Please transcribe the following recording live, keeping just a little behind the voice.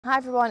Hi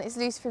everyone, it's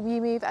Lucy from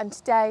EweMove, and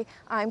today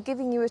I'm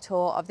giving you a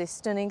tour of this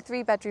stunning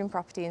 3-bedroom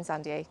property in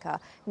Sandiacre.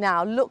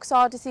 Now, looks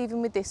are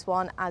deceiving with this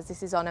one as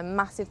this is on a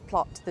massive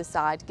plot to the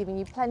side, giving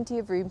you plenty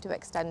of room to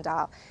extend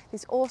out.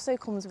 This also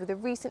comes with a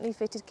recently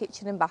fitted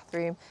kitchen and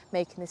bathroom,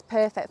 making this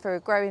perfect for a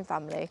growing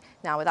family.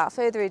 Now, without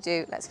further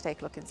ado, let's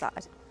take a look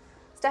inside.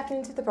 Stepping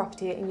into the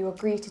property and you are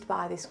greeted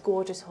by this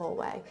gorgeous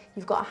hallway.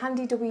 You've got a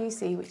handy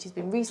WC which has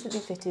been recently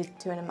fitted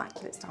to an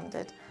immaculate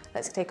standard.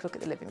 Let's take a look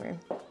at the living room.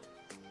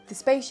 The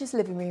spacious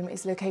living room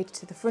is located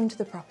to the front of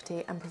the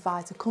property and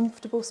provides a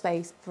comfortable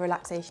space for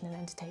relaxation and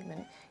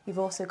entertainment. You've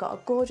also got a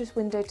gorgeous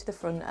window to the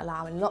front,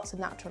 allowing lots of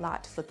natural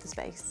light to flood the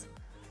space.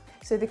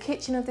 So the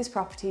kitchen of this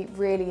property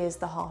really is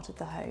the heart of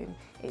the home.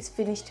 It's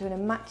finished to an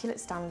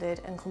immaculate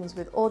standard and comes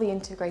with all the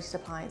integrated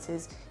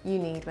appliances you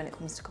need when it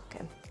comes to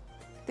cooking.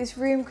 This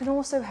room can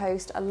also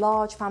host a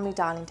large family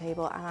dining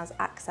table and has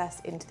access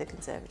into the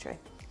conservatory.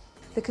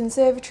 The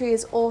conservatory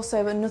is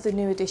also another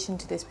new addition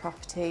to this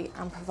property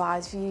and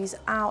provides views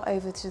out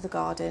over to the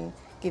garden,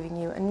 giving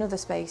you another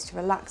space to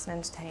relax and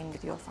entertain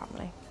with your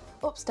family.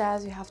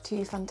 Upstairs we have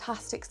two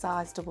fantastic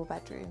sized double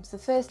bedrooms. The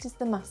first is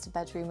the master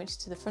bedroom, which is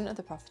to the front of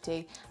the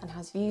property and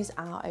has views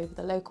out over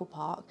the local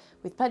park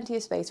with plenty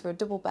of space for a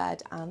double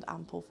bed and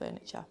ample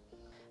furniture.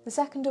 The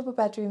second double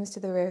bedroom is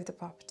to the rear of the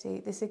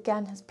property. This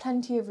again has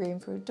plenty of room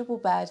for a double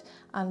bed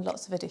and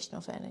lots of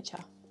additional furniture.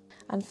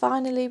 And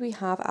finally we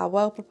have our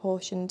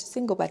well-proportioned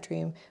single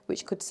bedroom,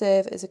 which could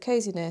serve as a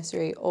cosy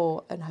nursery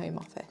or a home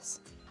office.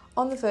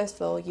 On the first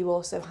floor you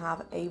also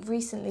have a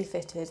recently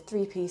fitted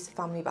 3-piece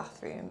family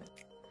bathroom.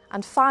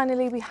 And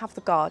finally we have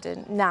the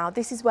garden. Now,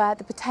 this is where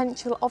the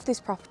potential of this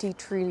property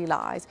truly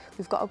lies.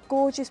 We've got a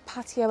gorgeous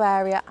patio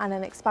area and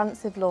an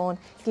expansive lawn,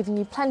 giving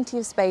you plenty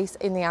of space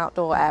in the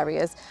outdoor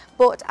areas.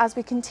 But as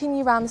we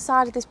continue around the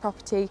side of this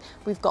property,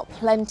 we've got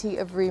plenty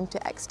of room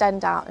to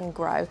extend out and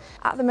grow.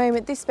 At the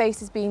moment, this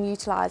space is being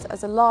utilised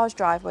as a large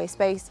driveway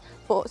space,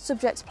 but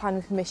subject to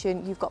planning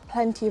permission, you've got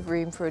plenty of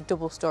room for a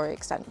double-storey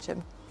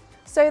extension.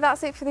 So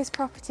that's it for this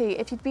property.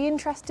 If you'd be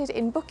interested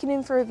in booking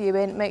in for a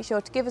viewing, make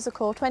sure to give us a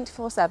call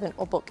 24/7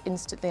 or book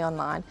instantly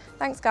online.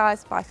 Thanks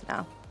guys, bye for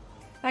now.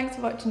 Thanks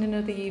for watching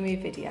another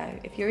EweMove video.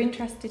 If you're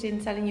interested in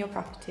selling your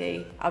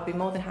property, I'll be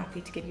more than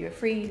happy to give you a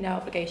free, no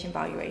obligation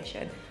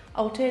valuation.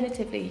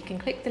 Alternatively, you can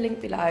click the link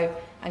below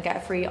and get a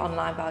free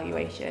online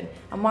valuation.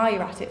 And while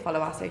you're at it, follow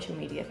our social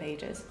media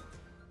pages.